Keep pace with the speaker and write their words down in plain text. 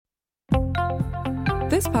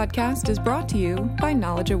This podcast is brought to you by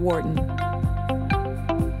Knowledge at Wharton.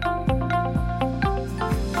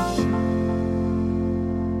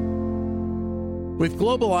 With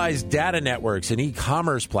globalized data networks and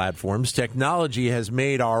e-commerce platforms, technology has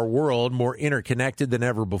made our world more interconnected than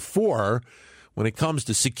ever before. When it comes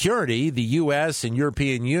to security, the U.S. and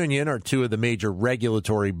European Union are two of the major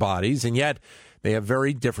regulatory bodies, and yet they have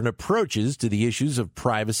very different approaches to the issues of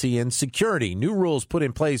privacy and security. New rules put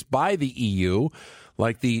in place by the EU,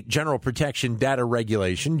 like the General Protection Data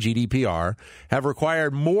Regulation, GDPR, have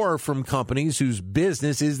required more from companies whose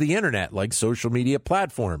business is the internet, like social media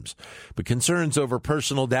platforms. But concerns over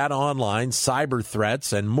personal data online, cyber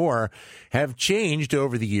threats, and more have changed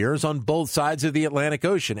over the years on both sides of the Atlantic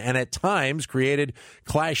Ocean and at times created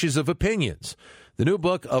clashes of opinions. The new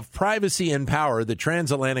book of Privacy and Power, The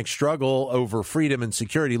Transatlantic Struggle Over Freedom and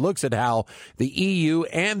Security, looks at how the EU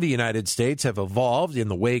and the United States have evolved in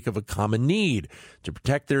the wake of a common need to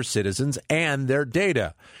protect their citizens and their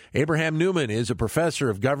data. Abraham Newman is a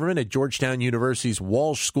professor of government at Georgetown University's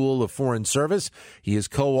Walsh School of Foreign Service. He is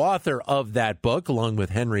co-author of that book along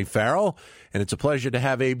with Henry Farrell, and it's a pleasure to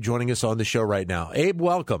have Abe joining us on the show right now. Abe,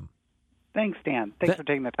 welcome. Thanks, Dan. Thanks for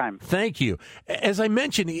taking the time. Thank you. As I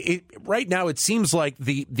mentioned, right now it seems like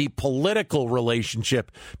the political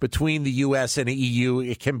relationship between the U.S. and the EU,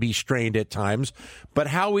 it can be strained at times. But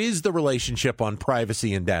how is the relationship on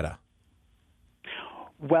privacy and data?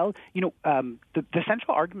 Well, the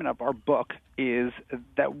central argument of our book is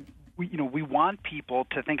that we want people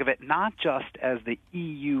to think of it not just as the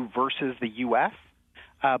EU versus the U.S.,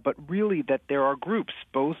 but really that there are groups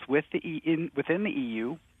both within the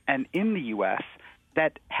EU and in the U.S.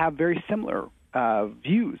 that have very similar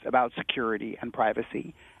views about security and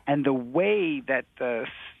privacy. And the way that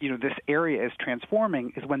this area is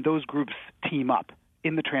transforming is when those groups team up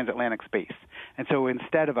in the transatlantic space. And so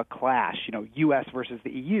instead of a clash, U.S. versus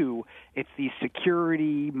the EU, it's these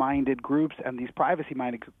security-minded groups and these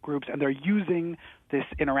privacy-minded groups, and they're using this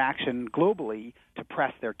interaction globally to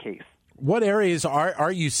press their case. What areas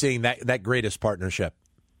are you seeing that greatest partnership?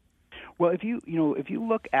 Well, if you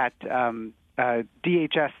look at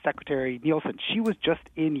DHS Secretary Nielsen, she was just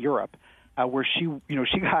in Europe, where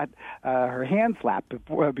she got her hand slapped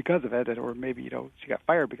because of it, or maybe she got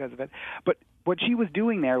fired because of it. But what she was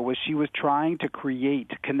doing there was she was trying to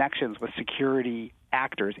create connections with security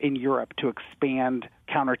actors in Europe to expand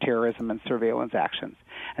counterterrorism and surveillance actions.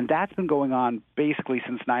 And that's been going on basically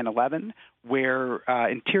since 9/11, where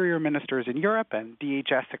interior ministers in Europe and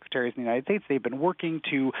DHS secretaries in the United States, they've been working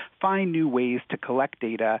to find new ways to collect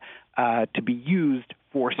data to be used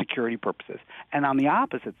for security purposes. And on the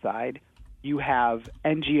opposite side, you have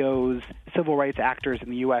NGOs, civil rights actors in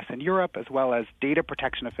the U.S. and Europe, as well as data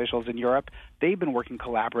protection officials in Europe. They've been working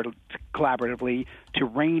collaboratively to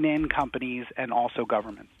rein in companies and also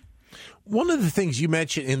governments. One of the things you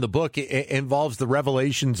mentioned in the book involves the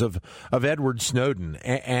revelations of Edward Snowden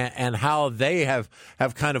and how they have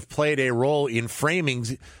kind of played a role in framing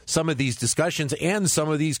some of these discussions and some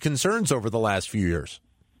of these concerns over the last few years.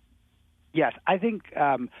 Yes, I think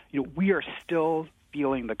we are still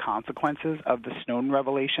feeling the consequences of the Snowden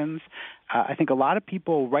revelations. I think a lot of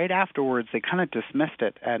people right afterwards, they kind of dismissed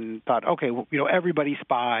it and thought, okay, well, everybody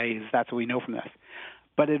spies, that's what we know from this.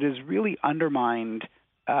 But it has really undermined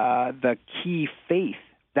the key faith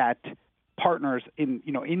that partners in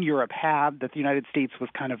Europe have, that the United States was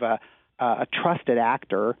kind of a trusted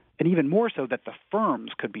actor, and even more so that the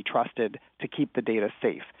firms could be trusted to keep the data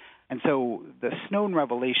safe. And so the Snowden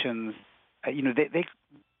revelations,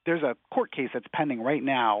 there's a court case that's pending right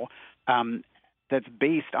now that's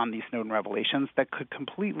based on these Snowden revelations that could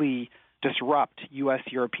completely disrupt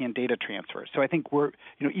U.S.-European data transfers. So I think we're,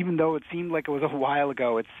 even though it seemed like it was a while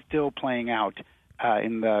ago, it's still playing out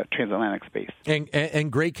in the transatlantic space.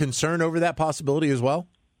 And great concern over that possibility as well?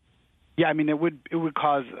 Yeah, I mean, it would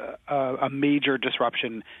cause a major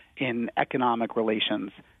disruption in economic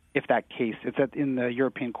relations if that case, it's in the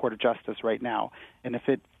European Court of Justice right now. And if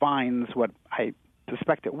it finds what I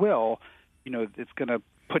suspect it will, it's going to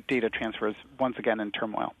put data transfers once again in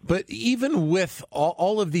turmoil. But even with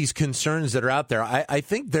all of these concerns that are out there, I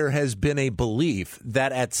think there has been a belief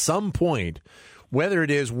that at some point, whether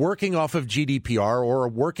it is working off of GDPR or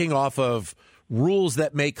working off of rules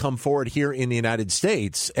that may come forward here in the United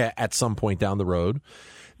States at some point down the road,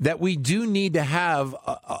 that we do need to have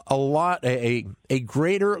a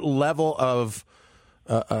greater level of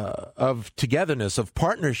togetherness, of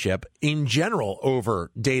partnership in general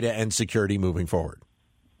over data and security moving forward.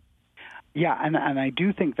 Yeah, and I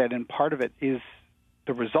do think that in part of it is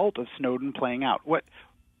the result of Snowden playing out.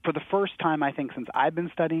 For the first time, I think, since I've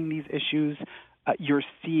been studying these issues, you're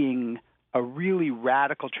seeing a really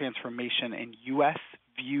radical transformation in U.S.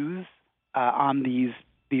 views on these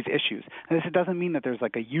issues. And this doesn't mean that there's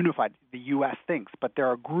like a unified, the U.S. thinks, but there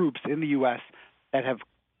are groups in the U.S. that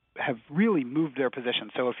have really moved their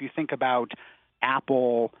position. So if you think about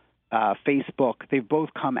Apple, Facebook, they've both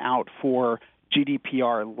come out for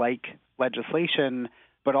GDPR-like legislation,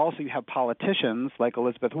 but also you have politicians like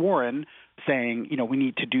Elizabeth Warren saying, we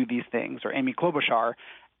need to do these things, or Amy Klobuchar,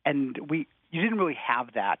 and you didn't really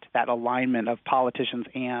have that alignment of politicians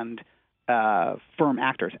and firm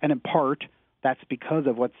actors. And in part, that's because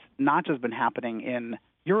of what's not just been happening in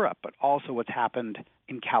Europe, but also what's happened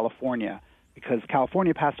in California, because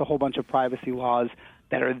California passed a whole bunch of privacy laws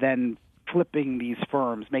that are then flipping these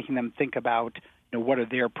firms, making them think about what are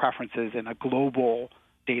their preferences in a global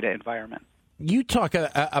data environment. You talk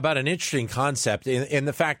about an interesting concept in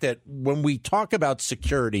the fact that when we talk about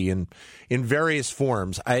security in various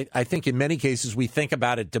forms, I think in many cases we think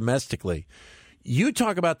about it domestically. You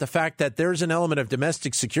talk about the fact that there's an element of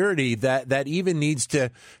domestic security that even needs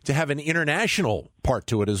to have an international part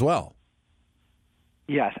to it as well.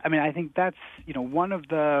 Yes. I mean, I think that's, one of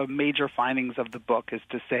the major findings of the book is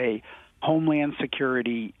to say homeland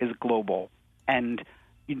security is global. And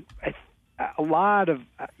a lot of,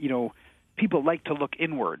 people like to look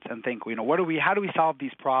inwards and think, how do we solve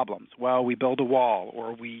these problems? Well, we build a wall,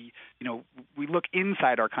 or we look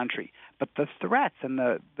inside our country. But the threats and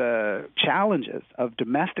the challenges of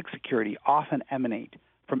domestic security often emanate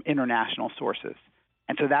from international sources.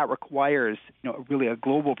 And so that requires, really a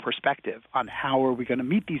global perspective on how are we going to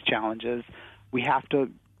meet these challenges. We have to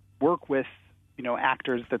work with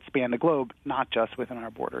actors that span the globe, not just within our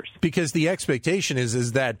borders. Because the expectation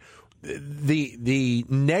is that the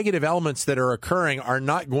negative elements that are occurring are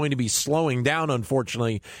not going to be slowing down,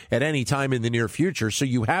 unfortunately, at any time in the near future. So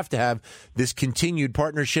you have to have this continued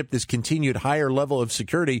partnership, this continued higher level of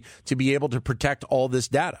security to be able to protect all this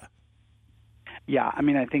data. Yeah, I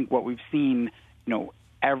mean, I think what we've seen,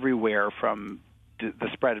 everywhere from the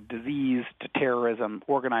spread of disease to terrorism,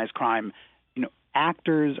 organized crime,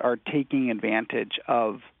 actors are taking advantage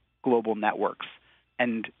of global networks.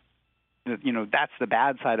 And that's the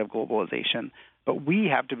bad side of globalization. But we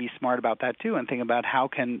have to be smart about that, too, and think about how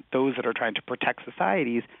can those that are trying to protect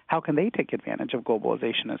societies, how can they take advantage of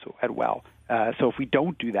globalization as well? So if we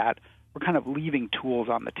don't do that, we're kind of leaving tools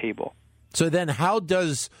on the table. So then how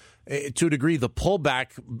does, to a degree, the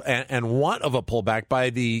pullback and want of a pullback by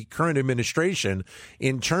the current administration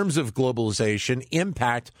in terms of globalization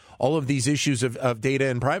impact all of these issues of data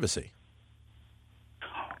and privacy?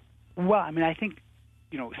 Well, I mean, I think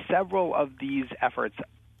several of these efforts,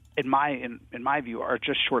 in my view, are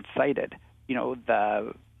just short-sighted.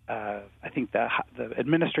 I think the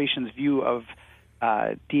administration's view of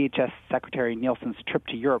DHS Secretary Nielsen's trip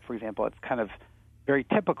to Europe, for example, it's kind of very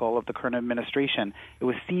typical of the current administration. It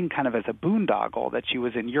was seen kind of as a boondoggle that she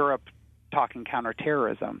was in Europe talking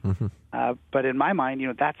counterterrorism. Mm-hmm. But in my mind,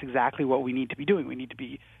 that's exactly what we need to be doing. We need to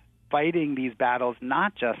be fighting these battles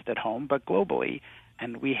not just at home, but globally.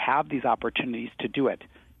 And we have these opportunities to do it.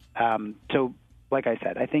 So, like I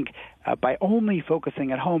said, I think by only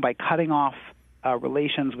focusing at home, by cutting off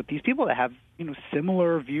relations with these people that have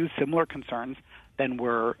similar views, similar concerns, then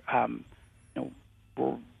we're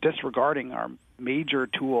disregarding our major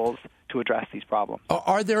tools to address these problems.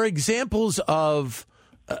 Are there examples of,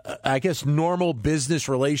 normal business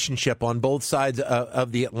relationship on both sides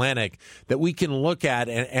of the Atlantic that we can look at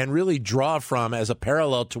and really draw from as a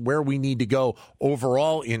parallel to where we need to go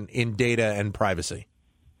overall in data and privacy?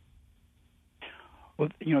 Well,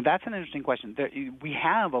 that's an interesting question. We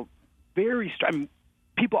have a very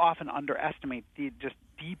people often underestimate the just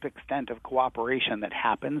deep extent of cooperation that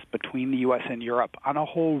happens between the U.S. and Europe on a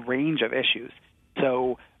whole range of issues.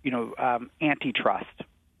 So, antitrust,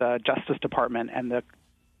 the Justice Department and the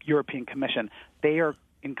European Commission, they are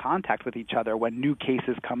in contact with each other when new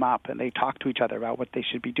cases come up, and they talk to each other about what they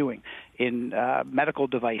should be doing. In medical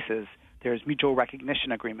devices, there's mutual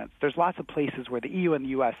recognition agreements. There's lots of places where the EU and the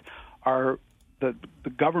U.S. are, the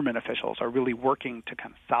government officials are really working to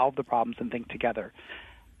kind of solve the problems and think together.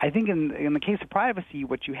 I think in the case of privacy,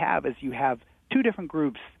 what you have is you have two different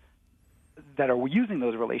groups that are using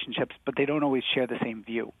those relationships, but they don't always share the same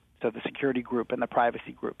view. So the security group and the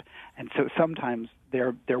privacy group. And so sometimes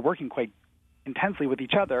they're working quite intensely with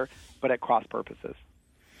each other, but at cross purposes.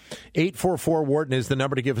 844-WHARTON is the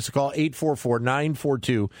number to give us a call,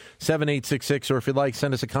 844-942-7866. Or if you'd like,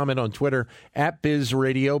 send us a comment on Twitter,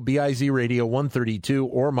 @BizRadio, BIZRadio 132,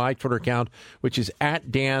 or my Twitter account, which is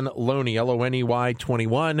 @DanLoney, LONEY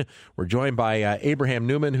 21. We're joined by Abraham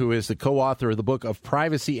Newman, who is the co-author of the book of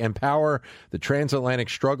Privacy and Power, The Transatlantic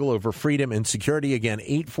Struggle Over Freedom and Security. Again,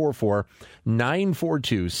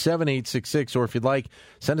 844-942-7866. Or if you'd like,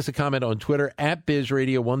 send us a comment on Twitter,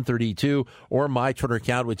 @BizRadio 132, or my Twitter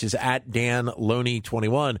account, which is @DanLoney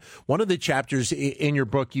 21. One of the chapters in your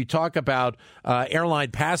book, you talk about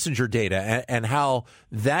airline passenger data and how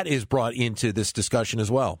that is brought into this discussion as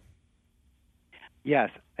well. Yes.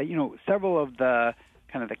 Several of the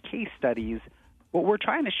kind of the case studies, what we're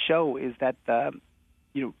trying to show is that the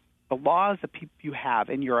laws that you have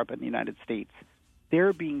in Europe and the United States,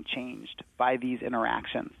 they're being changed by these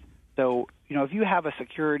interactions. So, if you have a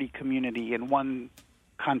security community in one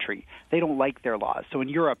country, they don't like their laws. So in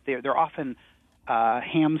Europe, they're often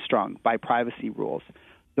hamstrung by privacy rules.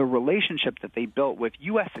 The relationship that they built with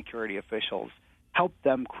U.S. security officials helped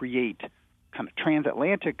them create kind of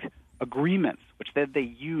transatlantic agreements, which then they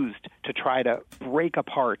used to try to break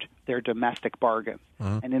apart their domestic bargains.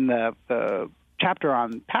 And in the chapter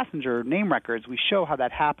on passenger name records, we show how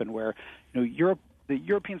that happened, where the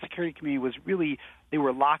European security community was really, they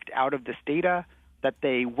were locked out of this data, that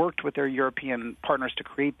they worked with their European partners to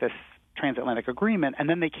create this transatlantic agreement, and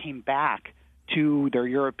then they came back to their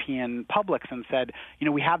European publics and said,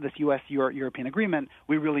 we have this U.S.-European agreement,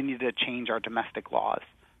 we really need to change our domestic laws.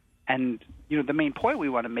 And, the main point we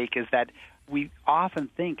want to make is that we often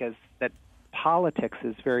think that politics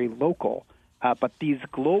is very local, but these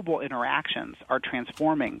global interactions are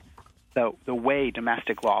transforming the way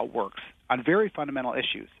domestic law works on very fundamental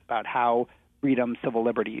issues about how freedom, civil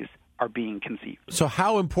liberties are being conceived. So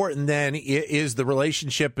how important then is the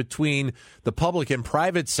relationship between the public and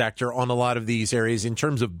private sector on a lot of these areas in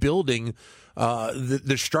terms of building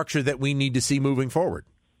the structure that we need to see moving forward?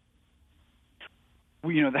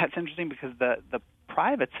 Well, that's interesting because the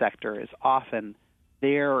private sector is often,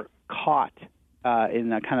 they're caught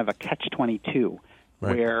in a kind of a catch-22,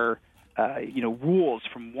 right, where rules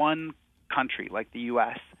from one country like the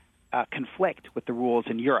U.S. Conflict with the rules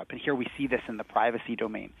in Europe. And here we see this in the privacy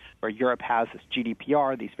domain, where Europe has this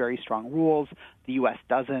GDPR, these very strong rules, the U.S.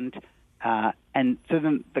 doesn't. And so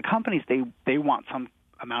then the companies, they want some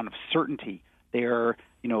amount of certainty. They're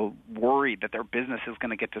worried that their business is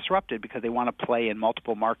going to get disrupted because they want to play in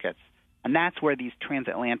multiple markets. And that's where these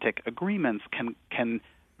transatlantic agreements can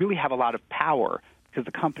really have a lot of power, because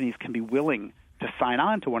the companies can be willing to sign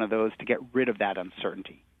on to one of those to get rid of that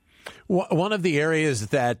uncertainty. One of the areas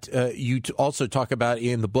that you also talk about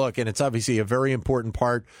in the book, and it's obviously a very important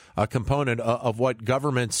component of what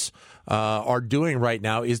governments are doing right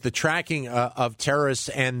now, is the tracking of terrorists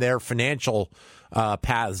and their financial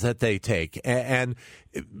paths that they take, and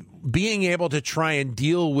being able to try and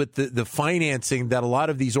deal with the financing that a lot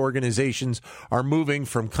of these organizations are moving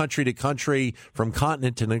from country to country, from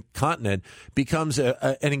continent to continent, becomes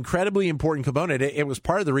an incredibly important component. It was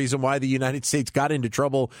part of the reason why the United States got into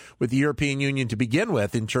trouble with the European Union to begin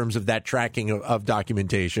with in terms of that tracking of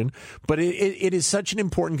documentation. But it is such an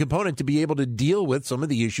important component to be able to deal with some of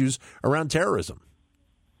the issues around terrorism.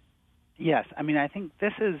 Yes, I think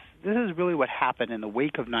this is really what happened in the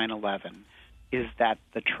wake of 9/11, is that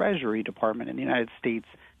the Treasury Department in the United States,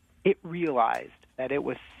 it realized that it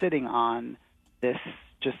was sitting on this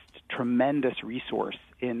just tremendous resource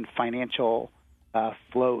in financial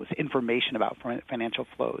flows, information about financial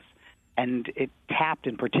flows. And it tapped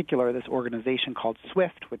in particular this organization called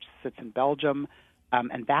SWIFT, which sits in Belgium.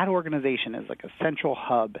 And that organization is like a central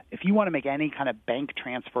hub. If you want to make any kind of bank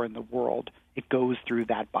transfer in the world, it goes through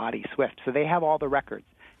that body, SWIFT. So they have all the records.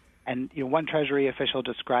 And one Treasury official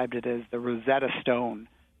described it as the Rosetta Stone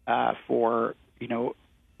for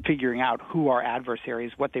figuring out who our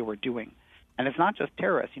adversaries, what they were doing. And it's not just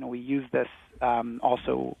terrorists. We use this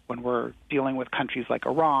also when we're dealing with countries like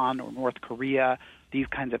Iran or North Korea. These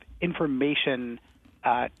kinds of information,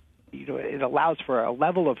 it allows for a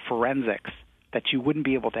level of forensics that you wouldn't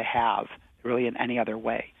be able to have really in any other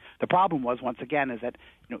way. The problem was, once again, is that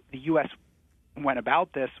the U.S. went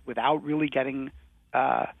about this without really getting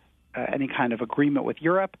any kind of agreement with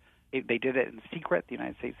Europe. They did it in secret. The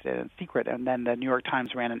United States did it in secret. And then the New York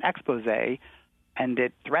Times ran an expose, and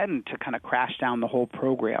it threatened to kind of crash down the whole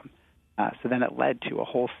program. So then it led to a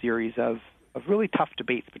whole series of really tough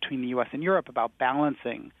debates between the U.S. and Europe about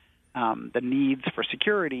balancing the needs for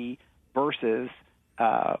security versus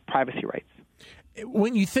privacy rights.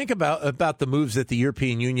 When you think about the moves that the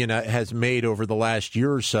European Union has made over the last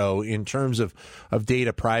year or so in terms of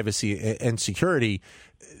data privacy and security,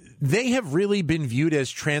 they have really been viewed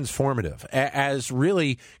as transformative, as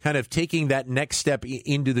really kind of taking that next step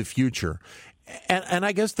into the future. And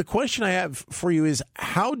I guess the question I have for you is,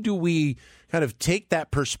 how do we kind of take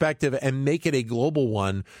that perspective and make it a global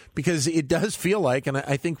one? Because it does feel like, and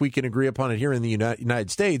I think we can agree upon it here in the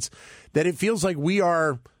United States, that it feels like we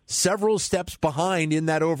are several steps behind in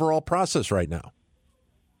that overall process right now.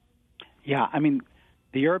 Yeah, I mean,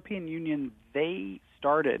 the European Union, they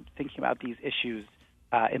started thinking about these issues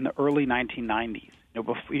in the early 1990s.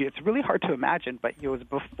 It's really hard to imagine, but it was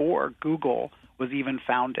before Google was even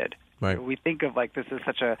founded. Right. We think of this is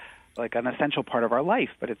such an essential part of our life,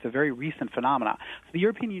 but it's a very recent phenomenon. So the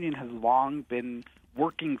European Union has long been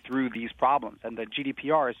working through these problems, and the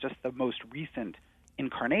GDPR is just the most recent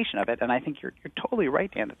incarnation of it. And I think you're totally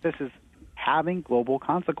right, Dan, that this is having global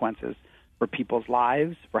consequences for people's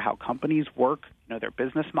lives, for how companies work, their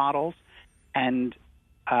business models. And,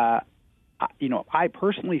 I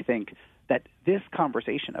personally think that this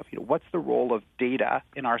conversation of, what's the role of data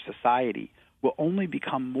in our society will only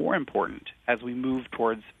become more important as we move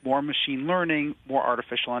towards more machine learning, more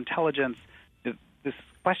artificial intelligence. This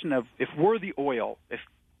question of, if we're the oil, if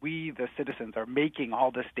we, the citizens, are making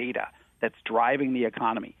all this data that's driving the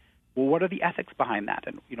economy, well, what are the ethics behind that?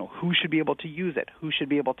 And, who should be able to use it? Who should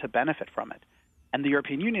be able to benefit from it? And the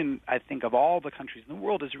European Union, I think, of all the countries in the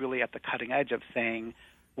world, is really at the cutting edge of saying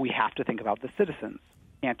we have to think about the citizens.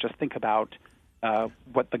 We can't just think about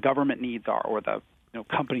what the government needs are or the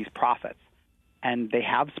company's profits. And they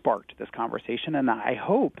have sparked this conversation, and I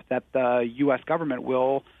hope that the U.S. government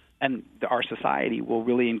will, and our society will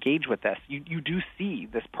really engage with this. You do see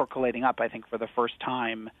this percolating up, I think, for the first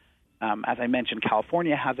time. As I mentioned,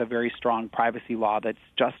 California has a very strong privacy law that's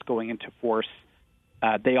just going into force.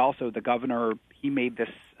 The governor, he made this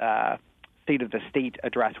State of the State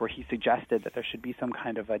address where he suggested that there should be some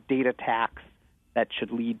kind of a data tax that should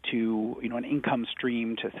lead to, an income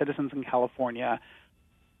stream to citizens in California.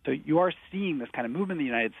 So you are seeing this kind of movement in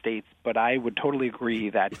the United States, but I would totally agree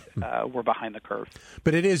that we're behind the curve.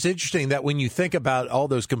 But it is interesting that when you think about all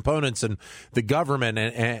those components and the government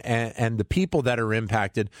and the people that are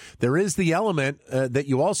impacted, there is the element that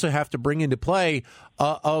you also have to bring into play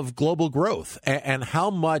of global growth and how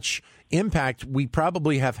much impact we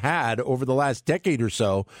probably have had over the last decade or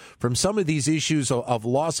so from some of these issues of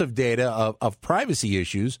loss of data, of privacy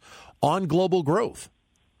issues on global growth.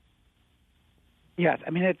 Yes,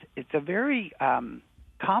 I mean, it's a very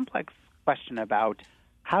complex question about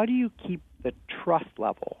how do you keep the trust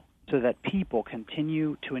level so that people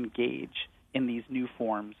continue to engage in these new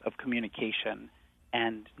forms of communication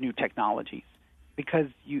and new technologies. Because,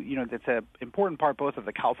 that's an important part both of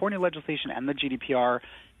the California legislation and the GDPR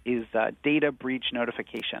is data breach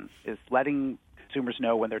notification, is letting consumers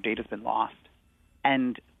know when their data's been lost.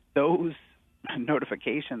 And those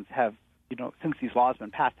notifications have, since these laws have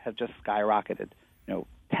been passed, have just skyrocketed.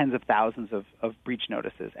 Tens of thousands of breach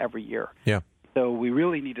notices every year. Yeah. So we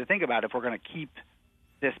really need to think about, if we're going to keep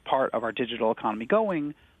this part of our digital economy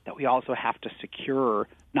going, that we also have to secure,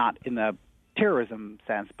 not in the terrorism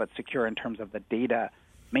sense, but secure in terms of the data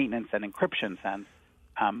maintenance and encryption sense,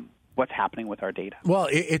 what's happening with our data. Well,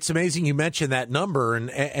 it's amazing you mentioned that number,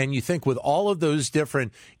 and you think with all of those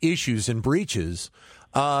different issues and breaches,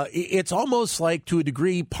 it's almost like, to a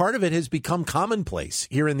degree, part of it has become commonplace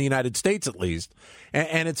here in the United States, at least.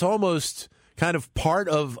 And it's almost kind of part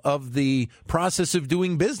of the process of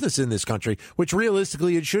doing business in this country, which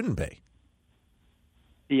realistically it shouldn't be.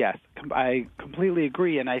 Yes, I completely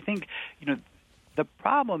agree. And I think, the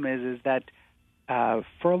problem is that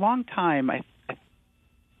for a long time,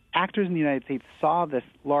 actors in the United States saw this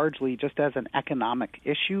largely just as an economic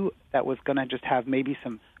issue that was going to just have maybe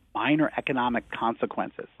some minor economic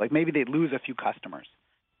consequences, like maybe they'd lose a few customers.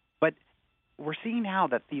 But we're seeing now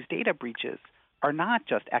that these data breaches are not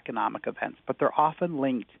just economic events, but they're often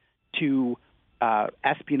linked to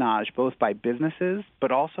espionage, both by businesses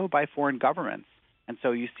but also by foreign governments. And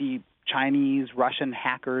so you see Chinese, Russian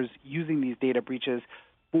hackers using these data breaches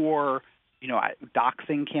for,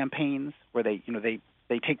 doxing campaigns where they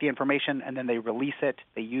take the information and then they release it.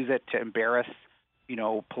 They use it to embarrass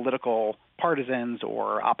political partisans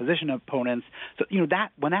or opposition opponents. So, that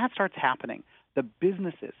when that starts happening, the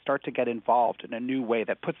businesses start to get involved in a new way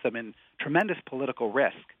that puts them in tremendous political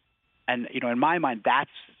risk. And, in my mind, that's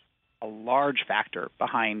a large factor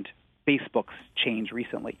behind Facebook's change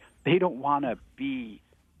recently. They don't want to be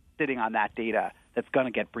sitting on that data that's going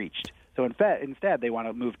to get breached. So instead, they want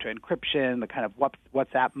to move to encryption, the kind of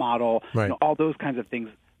WhatsApp model, right. All those kinds of things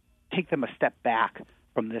take them a step back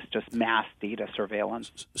this just mass data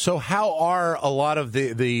surveillance. So how are a lot of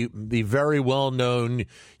the very well-known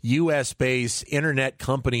U.S.-based internet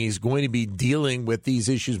companies going to be dealing with these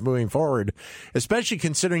issues moving forward, especially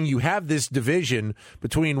considering you have this division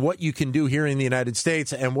between what you can do here in the United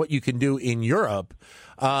States and what you can do in Europe?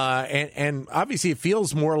 And obviously it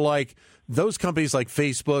feels more like those companies like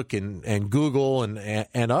Facebook and Google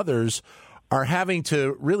and others are having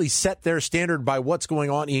to really set their standard by what's going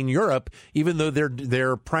on in Europe, even though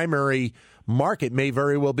their primary market may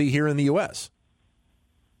very well be here in the U.S.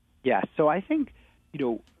 Yeah, so I think,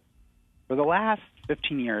 for the last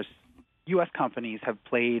 15 years, U.S. companies have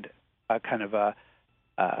played a kind of a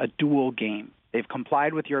dual game. They've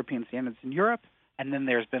complied with European standards in Europe, and then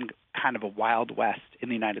there's been kind of a Wild West in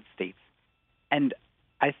the United States. And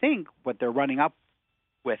I think what they're running up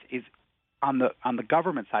with is on the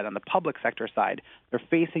government side, on the public sector side, they're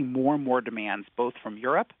facing more and more demands, both from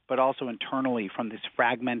Europe, but also internally from these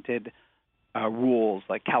fragmented rules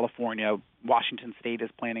like California, Washington State is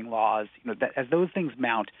planning laws. As those things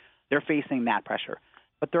mount, they're facing that pressure.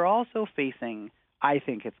 But they're also facing, I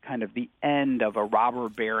think it's kind of the end of a robber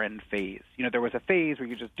baron phase. There was a phase where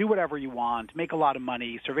you just do whatever you want, make a lot of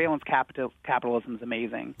money, surveillance capitalism is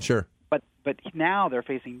amazing. Sure. But now they're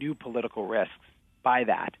facing new political risks by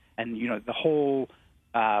that. And, the whole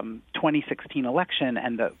 2016 election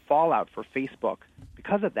and the fallout for Facebook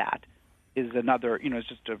because of that is another, it's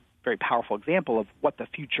just a very powerful example of what the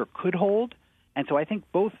future could hold. And so I think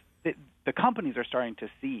both the companies are starting to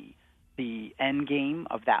see the end game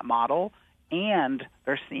of that model, and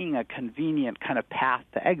they're seeing a convenient kind of path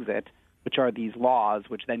to exit, which are these laws,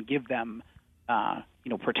 which then give them,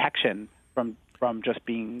 protection from just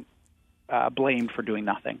being blamed for doing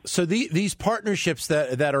nothing. So these partnerships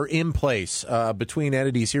that are in place between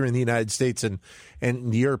entities here in the United States and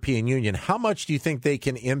the European Union, how much do you think they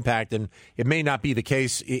can impact? And it may not be the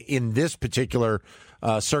case in this particular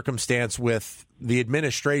circumstance with the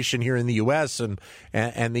administration here in the U.S. and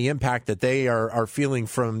the impact that they are feeling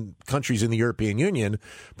from countries in the European Union,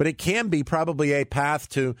 but it can be probably a path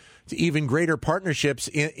to even greater partnerships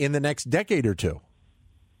in the next decade or two.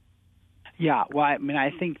 Yeah, well,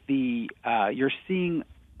 I think you're seeing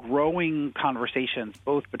growing conversations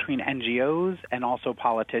both between NGOs and also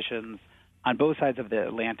politicians on both sides of the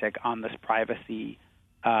Atlantic on this privacy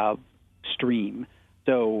stream.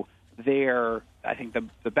 So I think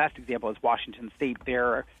the best example is Washington State.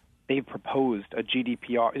 They've proposed a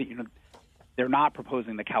GDPR. They're not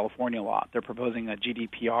proposing the California law. They're proposing a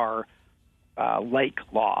GDPR like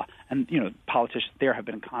law. And politicians there have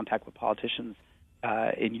been in contact with politicians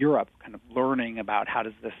in Europe, kind of learning about how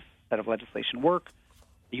does this set of legislation work.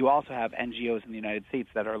 You also have NGOs in the United States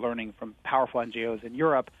that are learning from powerful NGOs in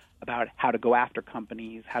Europe about how to go after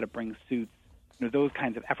companies, how to bring suits, those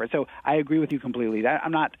kinds of efforts. So I agree with you completely.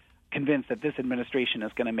 I'm not convinced that this administration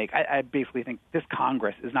is going to make – I basically think this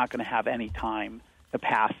Congress is not going to have any time to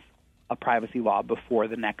pass a privacy law before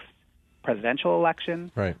the next presidential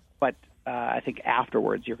election. Right. But I think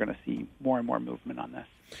afterwards you're going to see more and more movement on this.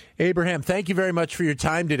 Abraham, thank you very much for your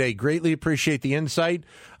time today. Greatly appreciate the insight.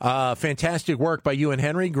 Fantastic work by you and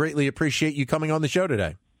Henry. Greatly appreciate you coming on the show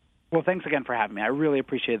today. Well, thanks again for having me. I really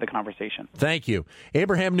appreciate the conversation. Thank you.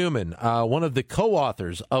 Abraham Newman, one of the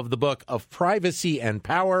co-authors of the book Of Privacy and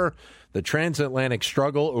Power, The Transatlantic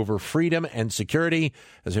Struggle Over Freedom and Security.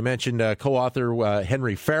 As I mentioned, co-author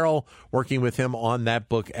Henry Farrell, working with him on that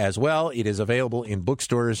book as well. It is available in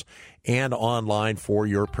bookstores and online for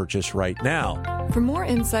your purchase right now. For more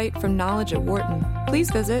insight from Knowledge at Wharton, please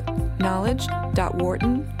visit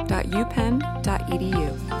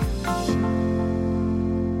knowledge.wharton.upenn.edu.